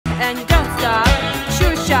and you don't stop.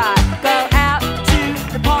 Sure shot, go out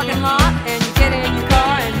to the parking lot and you get in your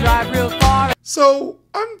car and drive real far. So,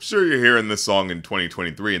 I'm sure you're hearing this song in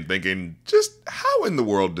 2023 and thinking, just how in the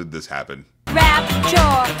world did this happen?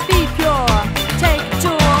 Rapture, be pure, take a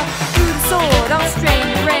tour through the sword, don't strain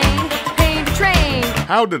the brain, pain to train.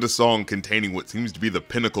 How did a song containing what seems to be the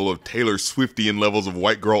pinnacle of Taylor Swiftian levels of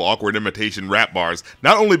white girl awkward imitation rap bars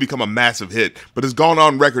not only become a massive hit, but has gone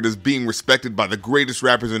on record as being respected by the greatest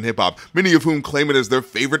rappers in hip-hop, many of whom claim it as their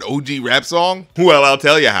favorite OG rap song? Well, I'll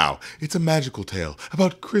tell you how. It's a magical tale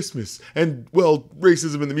about Christmas and, well,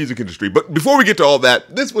 racism in the music industry. But before we get to all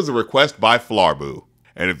that, this was a request by Flarbu.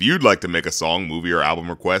 And if you'd like to make a song, movie, or album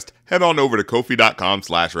request, head on over to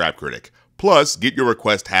Ko-fi.com/rapcritic. Plus, get your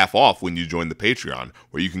request half off when you join the Patreon,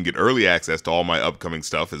 where you can get early access to all my upcoming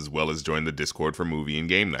stuff as well as join the Discord for movie and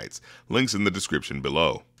game nights. Links in the description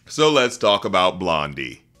below. So let's talk about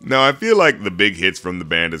Blondie. Now, I feel like the big hits from the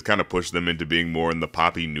band has kind of pushed them into being more in the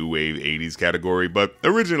poppy new wave 80s category, but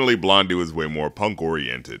originally Blondie was way more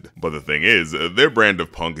punk-oriented. But the thing is, their brand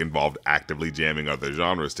of punk involved actively jamming other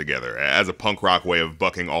genres together, as a punk rock way of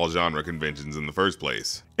bucking all genre conventions in the first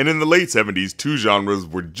place. And in the late 70s, two genres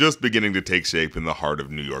were just beginning to take shape in the heart of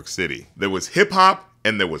New York City. There was hip-hop,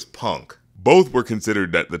 and there was punk. Both were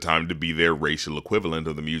considered at the time to be their racial equivalent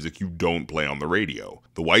of the music you don't play on the radio.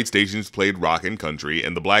 The white stations played rock and country,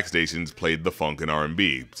 and the black stations played the funk and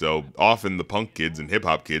R&B, so often the punk kids and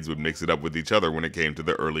hip-hop kids would mix it up with each other when it came to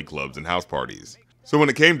the early clubs and house parties. So when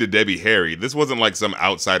it came to Debbie Harry, this wasn't like some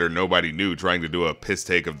outsider nobody knew trying to do a piss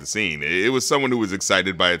take of the scene. It was someone who was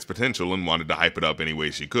excited by its potential and wanted to hype it up any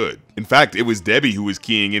way she could. In fact, it was Debbie who was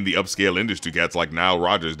keying in the upscale industry cats like Nile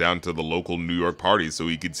Rodgers down to the local New York parties so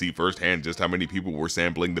he could see firsthand just how many people were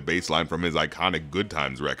sampling the bass line from his iconic Good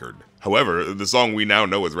Times record. However, the song we now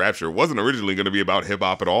know as Rapture wasn't originally going to be about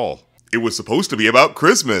hip-hop at all. It was supposed to be about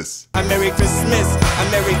Christmas. A Merry Christmas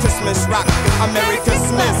rock, a Merry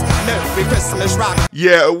Christmas rock.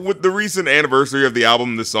 Yeah, with the recent anniversary of the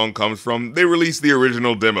album this song comes from, they released the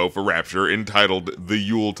original demo for Rapture entitled The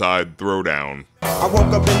Yuletide Throwdown. I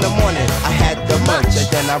woke up in the morning, I had the munch,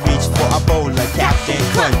 and then I reached for a bowl of Captain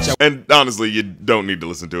Crunch. And honestly, you don't need to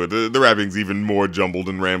listen to it. The rapping's even more jumbled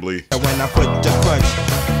and rambly. When I put the crunch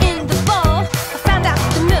In the bowl, I found out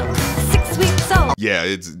the milk, 6 weeks old. Yeah,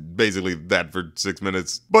 it's basically that for 6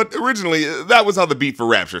 minutes. But originally, that was how the beat for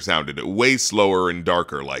Rapture sounded, way slower and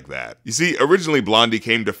darker like that. You see, originally Blondie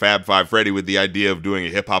came to Fab Five Freddy with the idea of doing a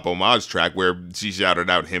hip-hop homage track where she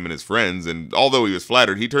shouted out him and his friends, and although he was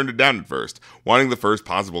flattered, he turned it down at first, wanting the first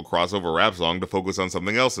possible crossover rap song to focus on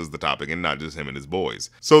something else as the topic and not just him and his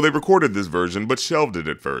boys. So they recorded this version, but shelved it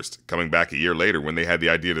at first, coming back a year later when they had the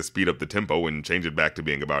idea to speed up the tempo and change it back to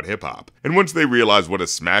being about hip-hop. And once they realized what a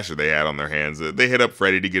smasher they had on their hands, they hit up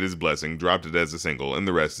Freddy to get his blessing, dropped it as a single, and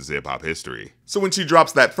the rest is hip-hop history. So when she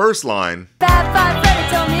drops that first line, Fab Five Freddy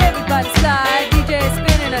told me everybody's fly, DJ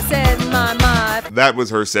spinning, I said my. That was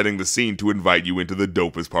her setting the scene to invite you into the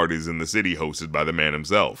dopest parties in the city hosted by the man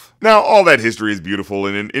himself. Now, all that history is beautiful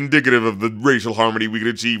and indicative of the racial harmony we could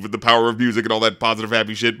achieve with the power of music and all that positive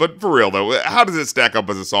happy shit, but for real though, how does it stack up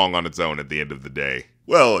as a song on its own at the end of the day?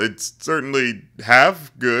 Well, it's certainly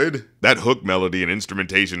half good. That hook melody and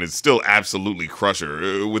instrumentation is still absolutely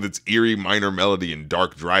crusher, with its eerie minor melody and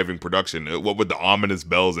dark driving production, what with the ominous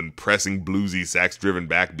bells and pressing bluesy sax-driven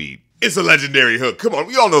backbeat. It's a legendary hook. Come on,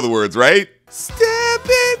 we all know the words, right? Step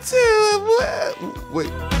into it.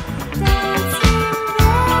 Wait.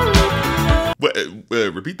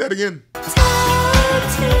 Repeat that again.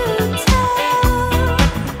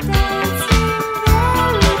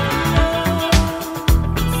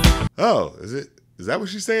 Oh, is that what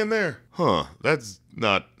she's saying there? Huh, that's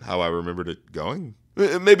not how I remembered it going.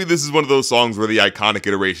 Maybe this is one of those songs where the iconic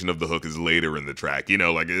iteration of the hook is later in the track. You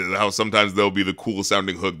know, like how sometimes there'll be the cool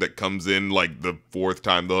sounding hook that comes in like the fourth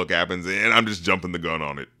time the hook happens, and I'm just jumping the gun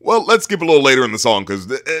on it. Well, let's skip a little later in the song, because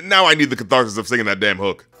now I need the catharsis of singing that damn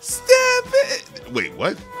hook. Step it. Wait,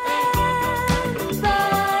 what?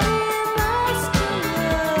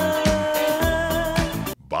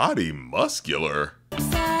 Body muscular?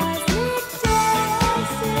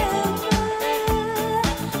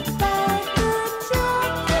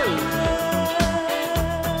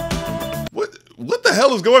 What the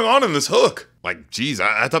hell is going on in this hook? Like, geez,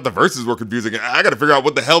 I thought the verses were confusing. I gotta figure out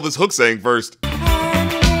what the hell this hook's saying first.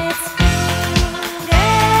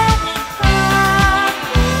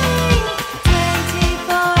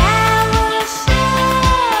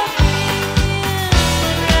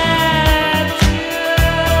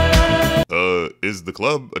 Is the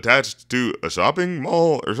club attached to a shopping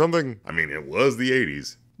mall or something? I mean, it was the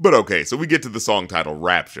 80s. But okay, so we get to the song title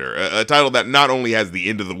Rapture, a title that not only has the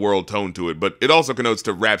end of the world tone to it, but it also connotes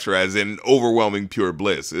to rapture as in overwhelming pure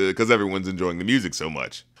bliss, because everyone's enjoying the music so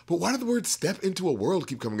much. But why did the word step into a world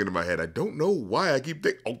keep coming into my head? I don't know why I keep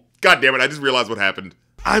thinking. Oh, god damn it, I just realized what happened.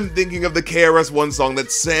 I'm thinking of the KRS-One song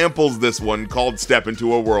that samples this one called Step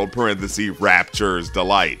Into a World, parenthesis, Rapture's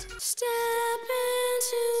Delight. Step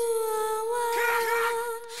into a world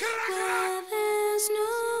where there's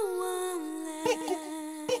no one left.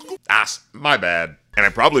 Ah, my bad. And I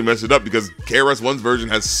probably messed it up because KRS-One's version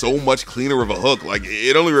has so much cleaner of a hook. Like,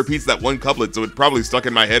 it only repeats that one couplet, so it probably stuck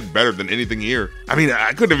in my head better than anything here. I mean,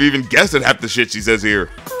 I couldn't have even guessed at half the shit she says here.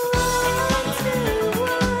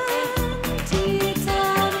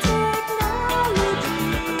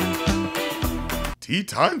 Tea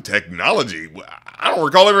time technology? I don't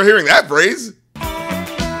recall ever hearing that phrase.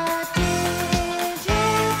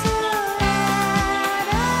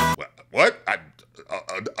 What?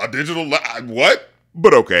 A digital... what?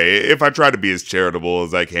 But okay, if I try to be as charitable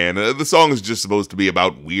as I can, the song is just supposed to be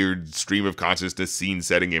about weird stream of consciousness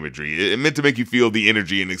scene-setting imagery. It meant to make you feel the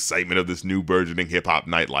energy and excitement of this new burgeoning hip-hop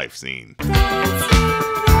nightlife scene.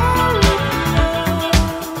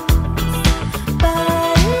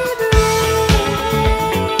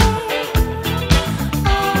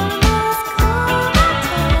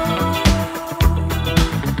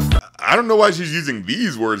 I don't know why she's using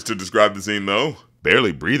these words to describe the scene, though.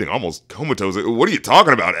 Barely breathing, almost comatose. What are you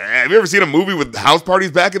talking about? Have you ever seen a movie with house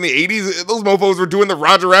parties back in the 80s? Those mofos were doing the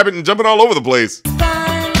Roger Rabbit and jumping all over the place.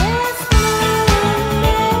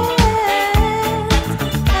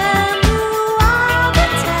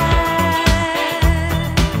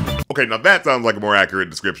 Okay, now that sounds like a more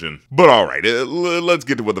accurate description. But alright, let's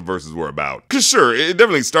get to what the verses were about. Cause sure, it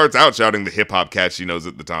definitely starts out shouting the hip-hop catch she knows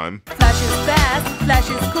at the time. Flash is fast, flash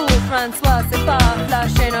is cool, Francois, c'est pas,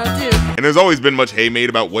 flash ain't no do. And there's always been much hay made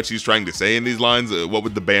about what she's trying to say in these lines, what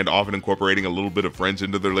with the band often incorporating a little bit of French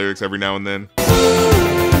into their lyrics every now and then.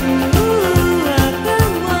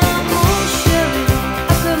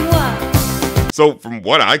 So, from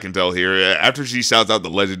what I can tell here, after she shouts out the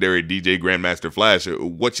legendary DJ Grandmaster Flash,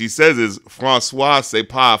 what she says is, Francois c'est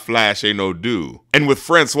pas Flash ain't no do. And with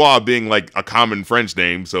Francois being like a common French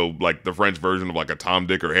name, so like the French version of like a Tom,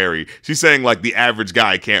 Dick, or Harry, she's saying like the average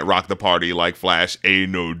guy can't rock the party like Flash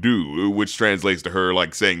ain't no do, which translates to her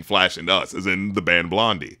like saying Flash and us, as in the band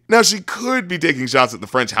Blondie. Now, she could be taking shots at the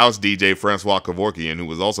French house DJ Francois Kevorkian, who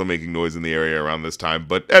was also making noise in the area around this time,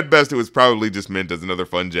 but at best it was probably just meant as another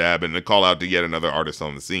fun jab and a call out to yet another artist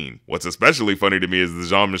on the scene. What's especially funny to me is the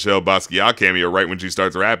Jean-Michel Basquiat cameo right when she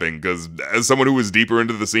starts rapping, because as someone who was deeper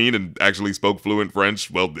into the scene and actually spoke fluent French,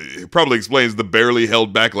 well, it probably explains the barely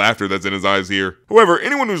held back laughter that's in his eyes here. However,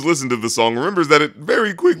 anyone who's listened to the song remembers that it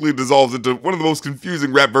very quickly dissolves into one of the most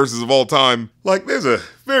confusing rap verses of all time. Like, there's a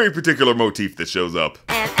very particular motif that shows up.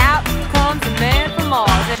 And out comes a man from Mars.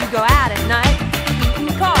 As you go out at night,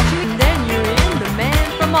 eating cars, then you're in the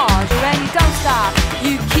man from Mars. And you don't stop,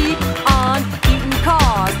 you keep on eating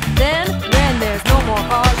cars. Then, when there's no more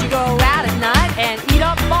cars, you go out at night and eat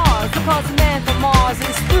up bars. Because the man from Mars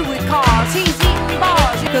is through with cars. He's eating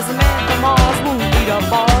bars. Because the man from Mars won't eat up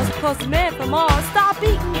bars. Because the man from Mars stopped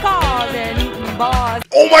eating cars and eating bars.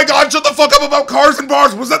 Oh my god, shut the fuck up about cars and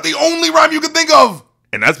bars! Was that the only rhyme you could think of?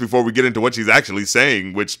 And that's before we get into what she's actually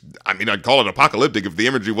saying, which, I mean, I'd call it apocalyptic if the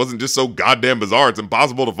imagery wasn't just so goddamn bizarre it's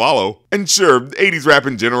impossible to follow. And sure, 80s rap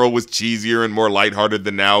in general was cheesier and more lighthearted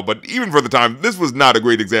than now, but even for the time, this was not a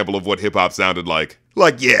great example of what hip-hop sounded like.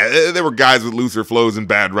 Like, yeah, there were guys with looser flows and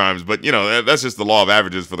bad rhymes, but, you know, that's just the law of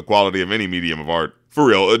averages for the quality of any medium of art. For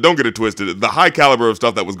real, don't get it twisted, the high caliber of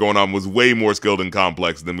stuff that was going on was way more skilled and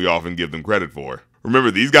complex than we often give them credit for.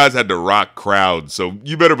 Remember, these guys had to rock crowds, so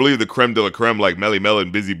you better believe the creme de la creme like Melly Mel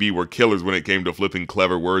and Busy Bee were killers when it came to flipping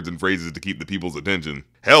clever words and phrases to keep the people's attention.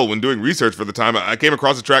 Hell, when doing research for the time, I came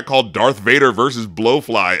across a track called Darth Vader vs.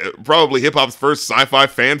 Blowfly, probably hip-hop's first sci-fi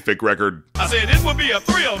fanfic record. I said it would be a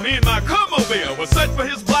thrill, me and my co-mobile was set for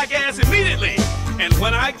his black ass immediately. And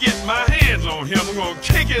when I get my hands on him, I'm gonna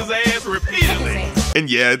kick his ass repeatedly. And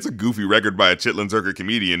yeah, it's a goofy record by a Chitlin Circuit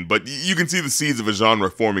comedian, but you can see the seeds of a genre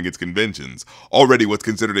forming its conventions. Already what's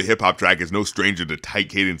considered a hip-hop track is no stranger to tight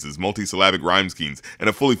cadences, multi-syllabic rhyme schemes, and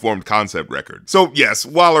a fully formed concept record. So yes,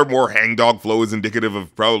 while her more hangdog flow is indicative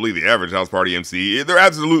of probably the average house party MC, there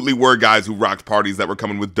absolutely were guys who rocked parties that were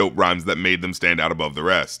coming with dope rhymes that made them stand out above the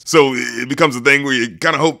rest. So it becomes a thing where you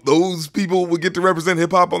kind of hope those people would get to represent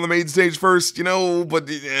hip-hop on the main stage first, you know, but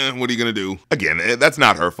what are you gonna do? Again, that's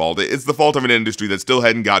not her fault. It's the fault of an industry that still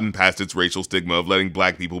hadn't gotten past its racial stigma of letting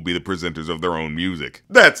black people be the presenters of their own music.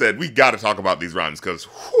 That said, we gotta talk about these rhymes, because,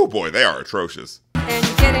 whoo boy, they are atrocious. And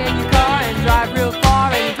you get in your car and drive real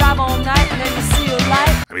far and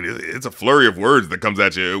I mean, it's a flurry of words that comes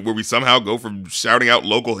at you, where we somehow go from shouting out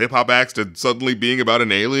local hip-hop acts to suddenly being about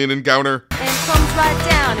an alien encounter. And comes right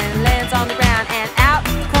down and lands on the ground, and out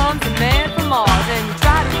comes a man from Mars. And you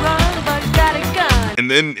try to run, but you got a gun. And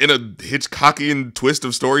then, in a Hitchcockian twist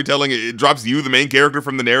of storytelling, it drops you, the main character,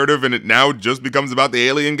 from the narrative, and it now just becomes about the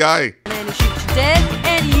alien guy. And then he shoots you dead,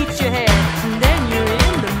 and he eats your head. And then you're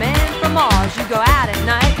in the man from Mars. You go out at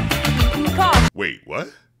night, eating cars. Wait, what?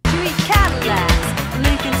 You eat Cadillacs,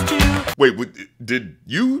 Lincolns too. Wait, did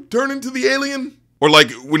you turn into the alien? Or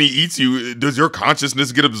like, when he eats you, does your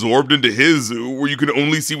consciousness get absorbed into his, where you can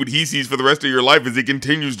only see what he sees for the rest of your life as he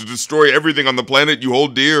continues to destroy everything on the planet you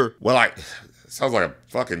hold dear? Well, sounds like a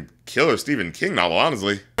fucking killer Stephen King novel,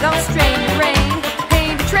 honestly. Don't strain your brain,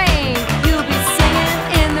 pain to train. You'll be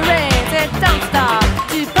singing in the rain. Said don't stop,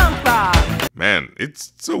 do punk rock. Man,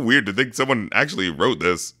 it's so weird to think someone actually wrote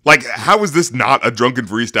this. Like, how is this not a drunken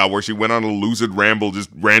freestyle where she went on a lucid ramble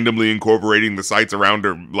just randomly incorporating the sights around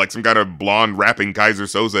her like some kind of blonde rapping Kaiser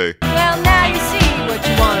Soze? Well, now you see what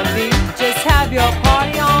you want to be. Just have your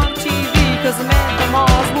party on TV, cause the man from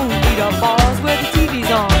Mars won't beat up bars where the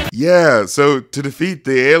TV's on. Yeah, so to defeat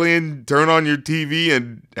the alien, turn on your TV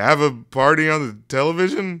and have a party on the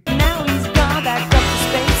television? Now he's gone back up to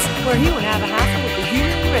space, where he won't have a hassle with the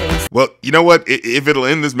human race. Well, you know what? If it'll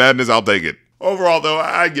end this madness, I'll take it. Overall, though,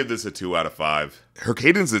 I give this a 2 out of 5. Her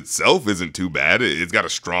cadence itself isn't too bad. It's got a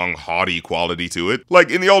strong, haughty quality to it.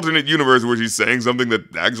 Like, in the alternate universe where she's saying something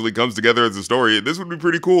that actually comes together as a story, this would be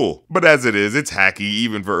pretty cool. But as it is, it's hacky,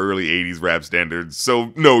 even for early 80s rap standards.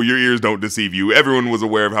 So, no, your ears don't deceive you. Everyone was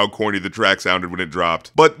aware of how corny the track sounded when it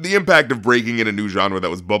dropped. But the impact of breaking in a new genre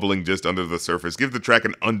that was bubbling just under the surface gives the track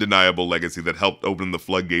an undeniable legacy that helped open the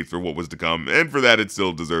floodgates for what was to come, and for that, it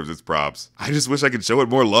still deserves its props. I just wish I could show it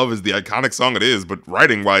more love as the iconic song it is, but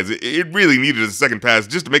writing-wise, it really needed a second pass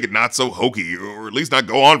just to make it not so hokey, or at least not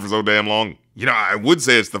go on for so damn long. You know, I would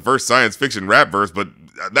say it's the first science fiction rap verse, but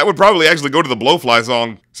that would probably actually go to the Blowfly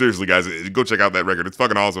song. Seriously, guys, go check out that record. It's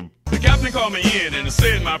fucking awesome. The captain called me in and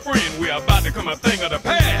said, my friend, we are about to come a thing of the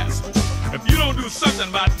past. If you don't do something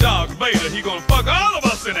about Dog Vader, he gonna fuck all of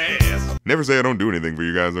us in the ass. Never say I don't do anything for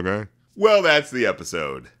you guys, okay? Well, that's the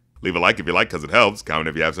episode. Leave a like if you like because it helps, comment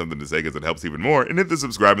if you have something to say because it helps even more, and hit the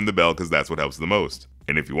subscribe and the bell because that's what helps the most.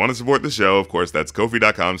 And if you want to support the show, of course, that's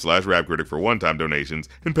Ko-fi.com/rapcritic for one-time donations,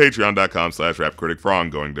 and Patreon.com/rapcritic for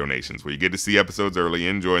ongoing donations, where you get to see episodes early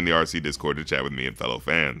and join the RC Discord to chat with me and fellow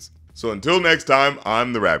fans. So until next time,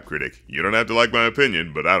 I'm the Rap Critic. You don't have to like my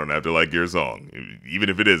opinion, but I don't have to like your song, even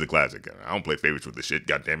if it is a classic. I don't play favorites with the shit,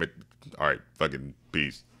 goddammit. Alright, fucking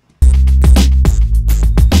peace.